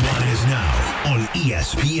 2, 3. Nuanez Now on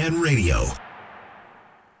ESPN Radio.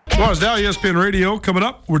 Nuanez Now, ESPN Radio. Coming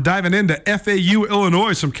up, we're diving into FAU,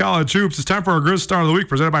 Illinois, some college hoops. It's time for our Griz Star of the Week,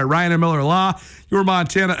 presented by Ryan and Miller Law, your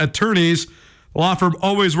Montana attorneys. The law firm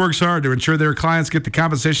always works hard to ensure their clients get the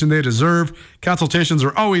compensation they deserve. Consultations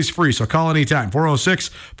are always free, so call anytime.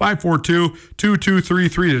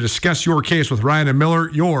 406-542-2233 to discuss your case with Ryan and Miller,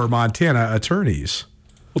 your Montana attorneys.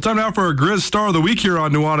 Well, time now for our Griz Star of the Week here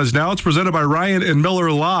on Nuanez Now. It's presented by Ryan and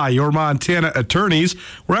Miller Law, your Montana attorneys.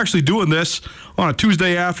 We're actually doing this on a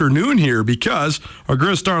Tuesday afternoon here because our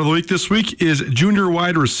Griz Star of the Week this week is junior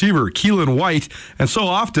wide receiver Keelan White. And so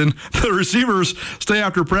often, the receivers stay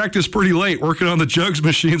after practice pretty late working on the jugs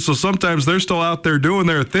machine, so sometimes they're still out there doing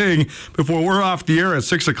their thing before we're off the air at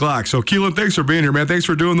 6 o'clock. So, Keelan, thanks for being here, man. Thanks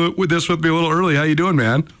for doing this with me a little early. How you doing,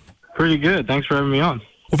 man? Pretty good. Thanks for having me on.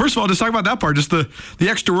 Well, first of all, just talk about that part, just the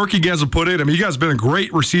extra work you guys have put in. I mean, you guys have been a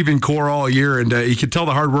great receiving core all year, and you can tell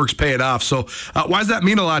the hard work's paying off. So why does that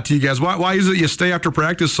mean a lot to you guys? Why is it you stay after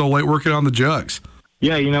practice so late working on the jugs?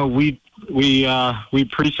 Yeah, we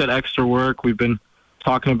preset extra work. We've been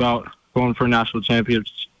talking about going for a national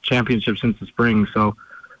championship since the spring. So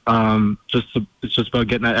it's just about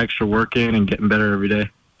getting that extra work in and getting better every day.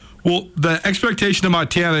 Well, the expectation of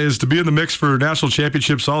Montana is to be in the mix for national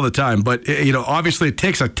championships all the time. But, obviously it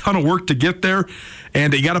takes a ton of work to get there,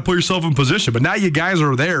 and you got to put yourself in position. But now you guys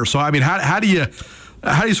are there. So, I mean, how do you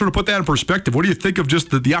sort of put that in perspective? What do you think of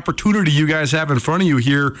just the opportunity you guys have in front of you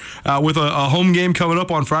here with a home game coming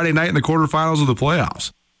up on Friday night in the quarterfinals of the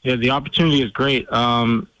playoffs? Yeah, the opportunity is great.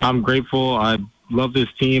 I'm grateful. I love this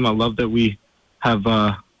team. I love that we have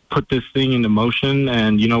put this thing into motion,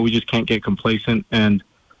 and, we just can't get complacent. And,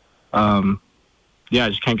 I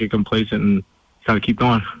just can't get complacent and got to keep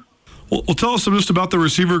going. Well, tell us just about the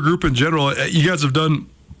receiver group in general. You guys have done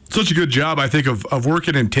such a good job, I think, of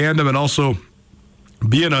working in tandem and also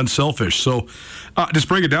being unselfish. So just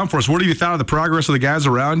break it down for us. What have you thought of the progress of the guys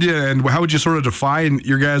around you, and how would you sort of define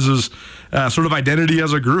your guys' sort of identity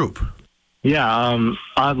as a group? Yeah,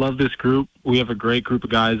 I love this group. We have a great group of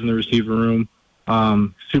guys in the receiver room.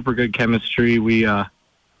 Super good chemistry. Our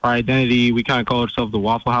identity, we kind of call ourselves the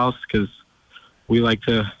Waffle House because we like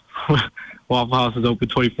to. Waffle House is open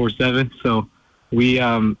 24/7, so we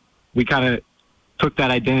kind of took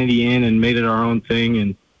that identity in and made it our own thing.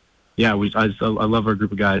 And yeah, I love our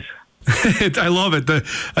group of guys. I love it.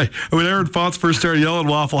 When Aaron Fonts first started yelling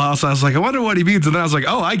Waffle House, I was like, I wonder what he means. And then I was like,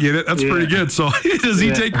 oh, I get it. That's pretty good. So does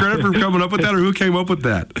he take credit for coming up with that, or who came up with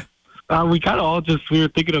that? We kind of all we were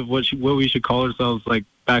thinking of what we should call ourselves. Like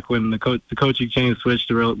back when the coaching change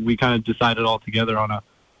switched, we kind of decided all together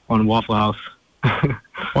on Waffle House.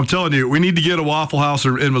 I'm telling you, we need to get a Waffle House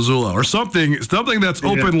in Missoula or something that's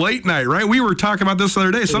open late night, right? We were talking about this the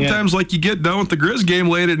other day. Sometimes, like, you get done with the Griz game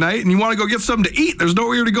late at night and you want to go get something to eat. There's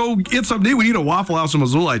nowhere to go get something to eat. We need a Waffle House in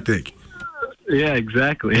Missoula, I think. Yeah,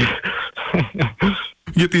 exactly.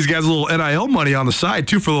 Get these guys a little NIL money on the side,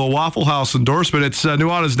 too, for a little Waffle House endorsement. It's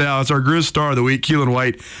Nuanez now. It's our Griz Star of the week. Keelan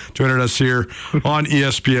White joining us here on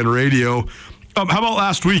ESPN Radio. How about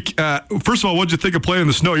last week? First of all, what did you think of playing in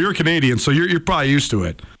the snow? You're a Canadian, so you're probably used to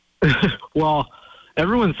it. Well,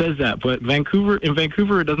 everyone says that, but in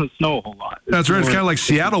Vancouver, it doesn't snow a whole lot. That's right. It's kind of like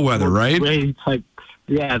Seattle weather, right? Rainy type,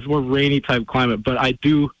 it's more rainy type climate. But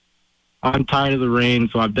I'm tired of the rain,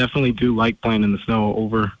 so I definitely do like playing in the snow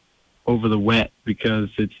over the wet because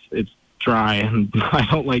it's dry and I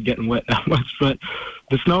don't like getting wet that much. But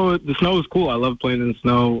the snow is cool. I love playing in the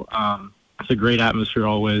snow. It's a great atmosphere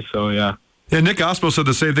always. So yeah. Yeah, Nick Ospo said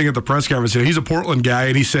the same thing at the press conference. He's a Portland guy,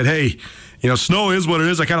 and he said, hey, snow is what it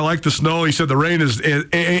is. I kind of like the snow. He said the rain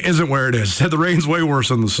isn't where it is. He said the rain's way worse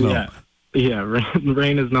than the snow. Yeah,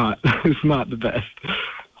 rain is not. It's not the best.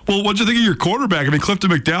 Well, what'd you think of your quarterback? I mean,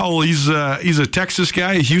 Clifton McDowell, he's a Texas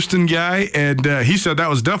guy, a Houston guy, and he said that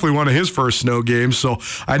was definitely one of his first snow games. So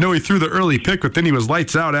I know he threw the early pick, but then he was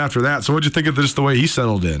lights out after that. So what'd you think of just the way he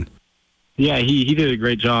settled in? Yeah, he did a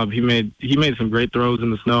great job. He made some great throws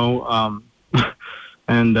in the snow.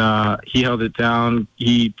 And he held it down.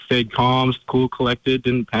 He stayed calm, cool, collected,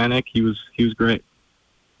 didn't panic. He was great.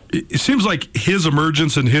 It seems like his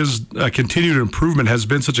emergence and his continued improvement has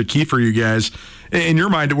been such a key for you guys. In your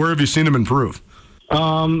mind, where have you seen him improve?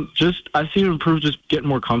 I've seen him improve, just getting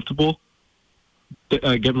more comfortable.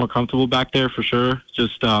 Get more comfortable back there for sure.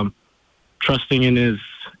 Just trusting in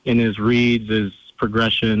his reads, his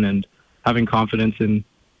progression, and having confidence in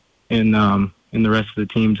the rest of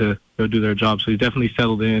the team to go do their job. So he's definitely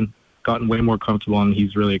settled in, gotten way more comfortable, and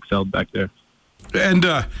he's really excelled back there. And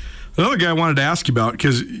another guy I wanted to ask you about,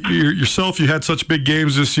 because you had such big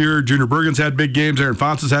games this year. Junior Bergen's had big games. Aaron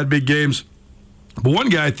Fonts has had big games. But one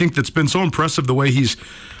guy I think that's been so impressive the way he's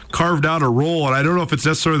carved out a role, and I don't know if it's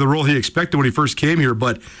necessarily the role he expected when he first came here,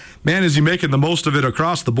 but, man, is he making the most of it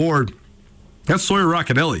across the board. That's Sawyer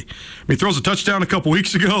Roccanelli. He throws a touchdown a couple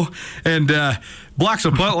weeks ago and blocks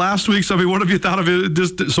a punt last week. So, what have you thought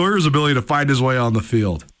of Sawyer's ability to find his way on the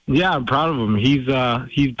field? Yeah, I'm proud of him.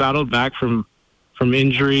 He's battled back from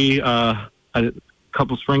injury a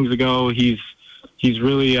couple springs ago. He's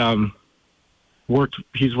really worked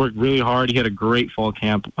really hard. He had a great fall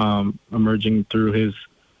camp emerging through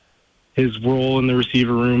his role in the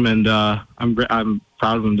receiver room, and I'm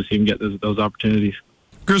proud of him to see him get those opportunities.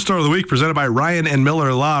 Griz Star of the Week presented by Ryan and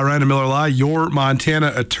Miller Law. Ryan and Miller Law, your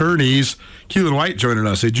Montana attorneys. Keelan White joining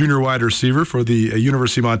us, a junior wide receiver for the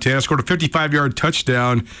University of Montana. Scored a 55-yard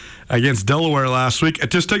touchdown against Delaware last week.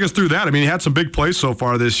 Just take us through that. I mean, he had some big plays so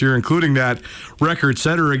far this year, including that record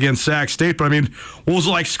setter against Sac State. But, I mean, what was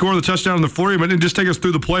it like scoring the touchdown in the flurry? But just take us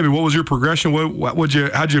through the play. I mean, what was your progression?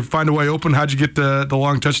 How'd you find a way open? How'd you get the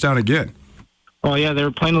long touchdown again? Oh, yeah, they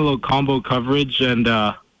were playing a little combo coverage, and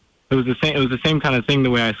it was the same kind of thing the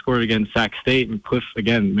way I scored against Sac State, and Cliff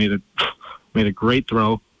again made a great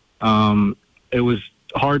throw. It was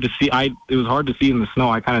hard to see. It was hard to see in the snow.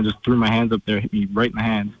 I kind of just threw my hands up there, hit me right in the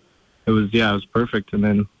hands. It was perfect, and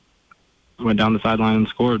then went down the sideline and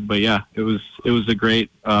scored. But yeah, it was a great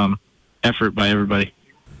effort by everybody.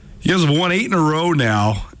 You guys have won 8 in a row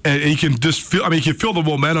now, and you can just feel. I mean, you can feel the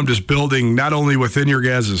momentum just building, not only within your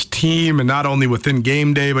guys' team and not only within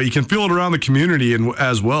game day, but you can feel it around the community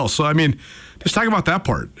as well. So, I mean, just talk about that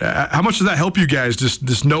part. How much does that help you guys?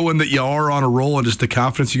 Just knowing that you are on a roll and just the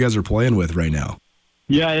confidence you guys are playing with right now.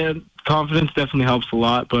 Yeah, confidence definitely helps a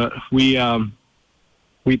lot. But we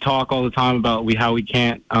talk all the time about how we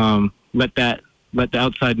can't let the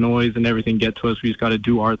outside noise and everything get to us. We just got to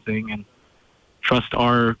do our thing and trust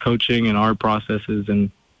our coaching and our processes, and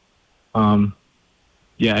go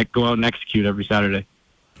out and execute every Saturday.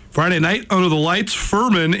 Friday night under the lights,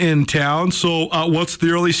 Furman in town. So what's the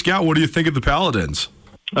early scout? What do you think of the Paladins?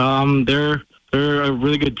 They're a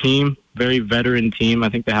really good team, very veteran team. I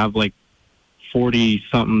think they have like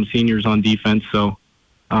 40-something seniors on defense. So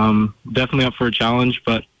definitely up for a challenge,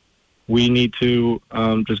 but we need to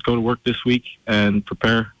just go to work this week and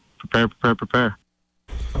prepare.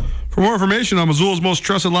 For more information on Missoula's most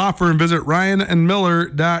trusted law firm, visit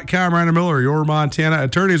ryanandmiller.com. Ryan and Miller, your Montana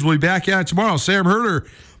attorneys. We'll be back at it tomorrow. Sam Herder,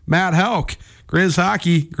 Matt Houck, Griz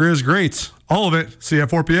Hockey, Griz Greats. All of it. See you at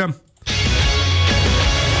 4 p.m.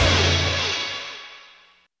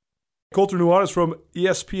 Colter Nuanez from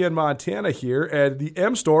ESPN Montana here, and the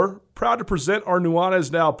M Store, proud to present our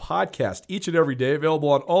Nuanez Now podcast each and every day, available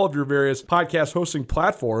on all of your various podcast hosting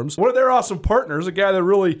platforms. One of their awesome partners, a guy that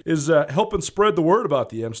really is helping spread the word about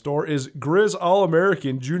the M Store, is Griz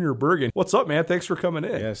All-American Junior Bergen. What's up, man? Thanks for coming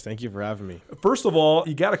in. Yes, thank you for having me. First of all,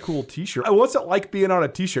 you got a cool t-shirt. What's it like being on a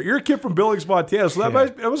t-shirt? You're a kid from Billings, Montana, so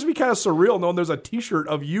that must be kind of surreal knowing there's a t-shirt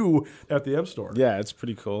of you at the M Store. Yeah, it's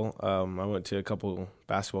pretty cool. I went to a couple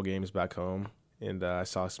basketball games back home, and I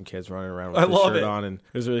saw some kids running around with the shirt on, and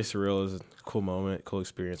it was really surreal. It was a cool moment, cool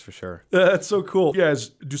experience for sure. That's so cool. You guys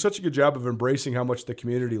do such a good job of embracing how much the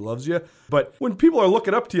community loves you. But when people are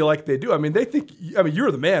looking up to you like they do, I mean, they think,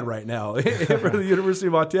 you're the man right now at the University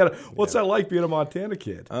of Montana. What's that like being a Montana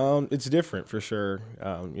kid? It's different for sure.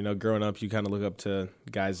 Growing up, you kind of look up to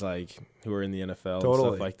guys like who are in the NFL and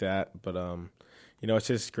stuff like that. But, it's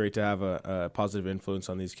just great to have a positive influence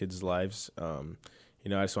on these kids' lives.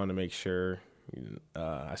 I just want to make sure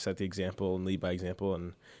I set the example and lead by example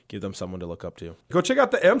and give them someone to look up to. Go check out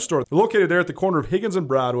the M Store. They're located there at the corner of Higgins and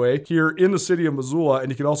Broadway here in the city of Missoula, and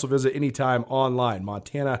you can also visit anytime online,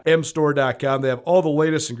 MontanaMStore.com. They have all the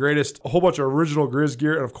latest and greatest, a whole bunch of original Griz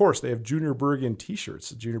gear, and of course, they have Junior Bergen t-shirts.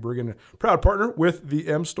 Junior Bergen, proud partner with the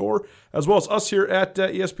M Store, as well as us here at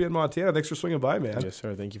ESPN Montana. Thanks for swinging by, man. Yes,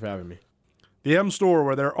 sir. Thank you for having me. The M Store,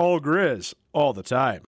 where they're all Griz all the time.